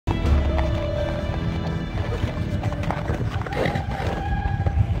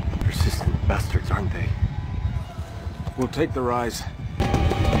bastards, aren't they? We'll take the rise.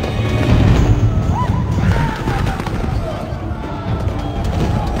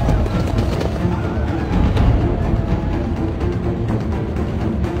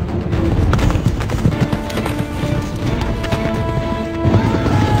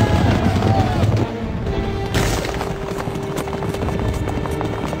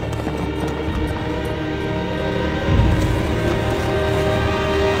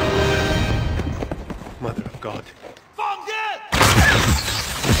 Mother of God.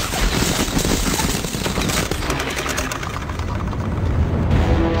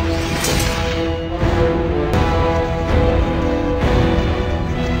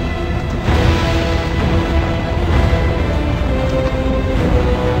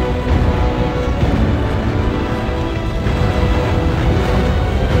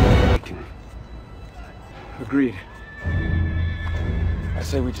 Agreed. I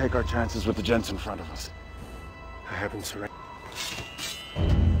say we take our chances with the gents in front of us. I haven't surrendered.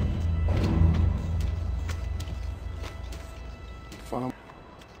 Follow.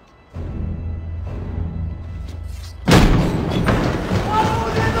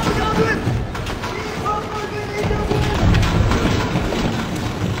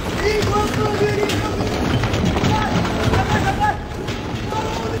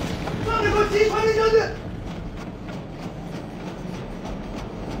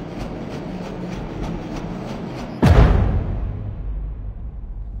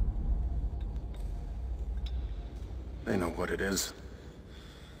 They know what it is,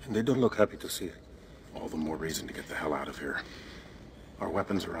 and they don't look happy to see it. All the more reason to get the hell out of here. Our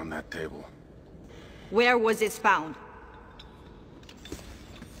weapons are on that table. Where was it found?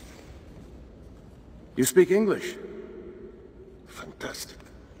 You speak English? Fantastic.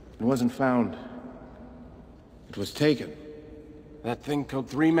 It wasn't found. It was taken. That thing killed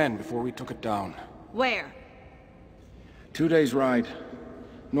 3 men before we took it down. Where? 2 days' ride.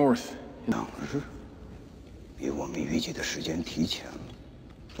 North. 比我们预计的时间提前了。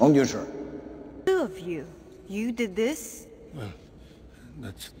王军师 Two of you. You did this?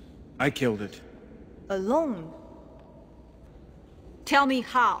 I killed it. Alone? Tell me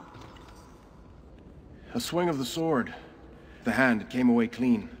how. A swing of the sword. The hand, it came away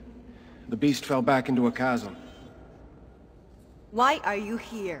clean. The beast fell back into a chasm. Why are you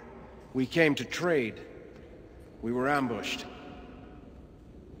here? We came to trade. We were ambushed.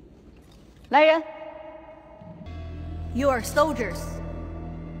 来人! You are soldiers.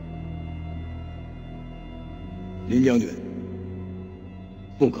 林将军，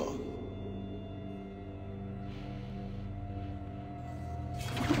不可。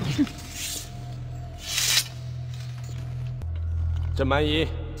这蛮夷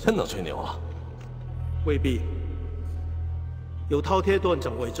真能吹牛啊！未必，有饕餮段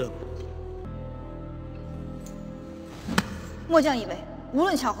长为证。末将以为，无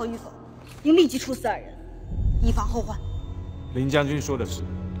论巧合与否，应立即处死2人，以防后患。林将军说的是，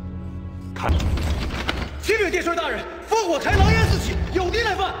看。 侵略殿帅大人，烽火台狼烟四起，有敌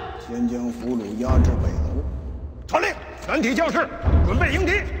来犯。先将俘虏押至北楼。传令，全体将士准备迎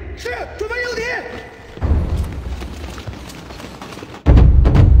敌。是，准备迎敌。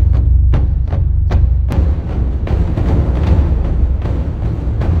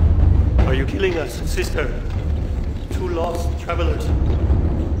Are you killing us, sister? Two lost travelers.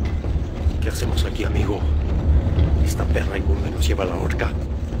 ¿Qué hacemos aquí, amigo? Esta perra inmunda nos lleva a la horca.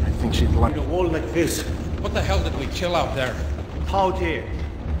 I think she's lying. In a wall like this. What the hell did we kill out there? Taotie.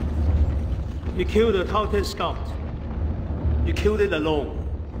 You killed a Taotie scout. You killed it alone.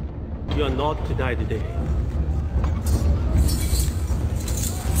 You are not to die today.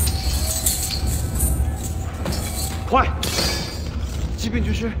 快！骑兵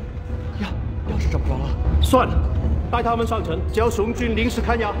军师，钥匙找不着了。算了，带他们上城，交雄军临时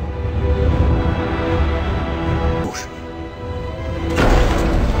看押。不是。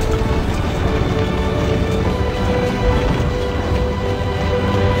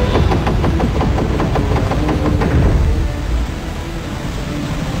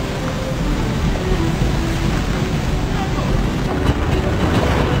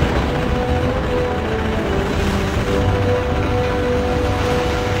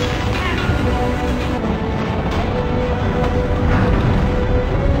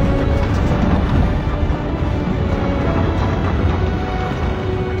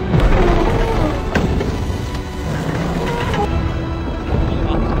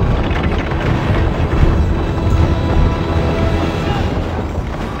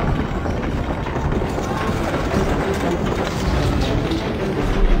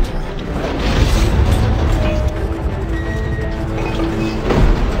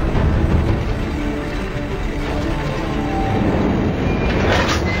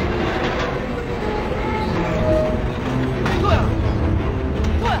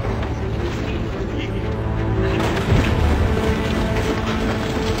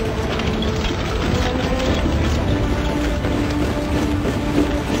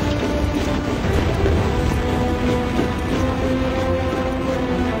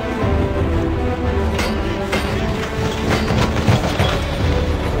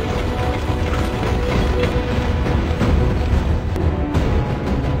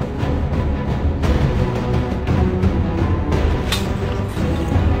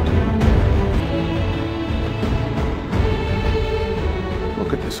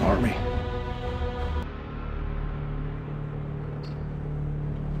this army.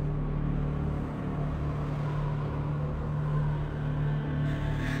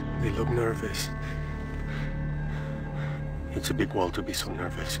 They look nervous. It's a big wall to be so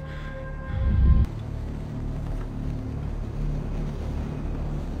nervous.